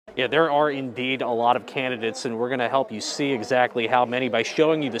Yeah, there are indeed a lot of candidates, and we're going to help you see exactly how many by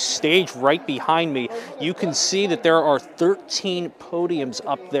showing you the stage right behind me. You can see that there are 13 podiums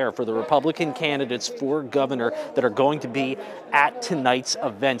up there for the Republican candidates for governor that are going to be at tonight's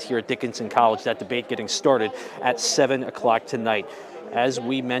event here at Dickinson College. That debate getting started at 7 o'clock tonight. As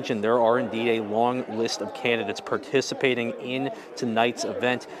we mentioned, there are indeed a long list of candidates participating in tonight's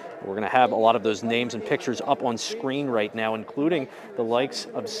event. We're going to have a lot of those names and pictures up on screen right now, including the likes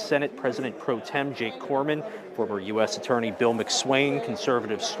of Senate President Pro Tem Jake Corman, former U.S. Attorney Bill McSwain,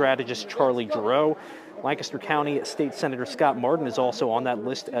 conservative strategist Charlie Giroux. Lancaster County State Senator Scott Martin is also on that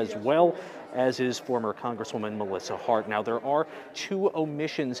list, as well as is former Congresswoman Melissa Hart. Now, there are two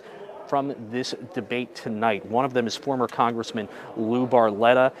omissions from this debate tonight. One of them is former Congressman Lou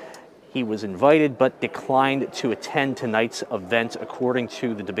Barletta. He was invited but declined to attend tonight's event, according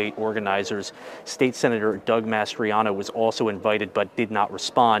to the debate organizers. State Senator Doug Mastriano was also invited but did not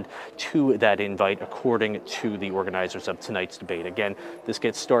respond to that invite, according to the organizers of tonight's debate. Again, this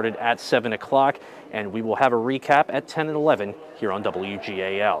gets started at 7 o'clock, and we will have a recap at 10 and 11 here on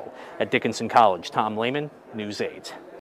WGAL. At Dickinson College, Tom Lehman, News 8.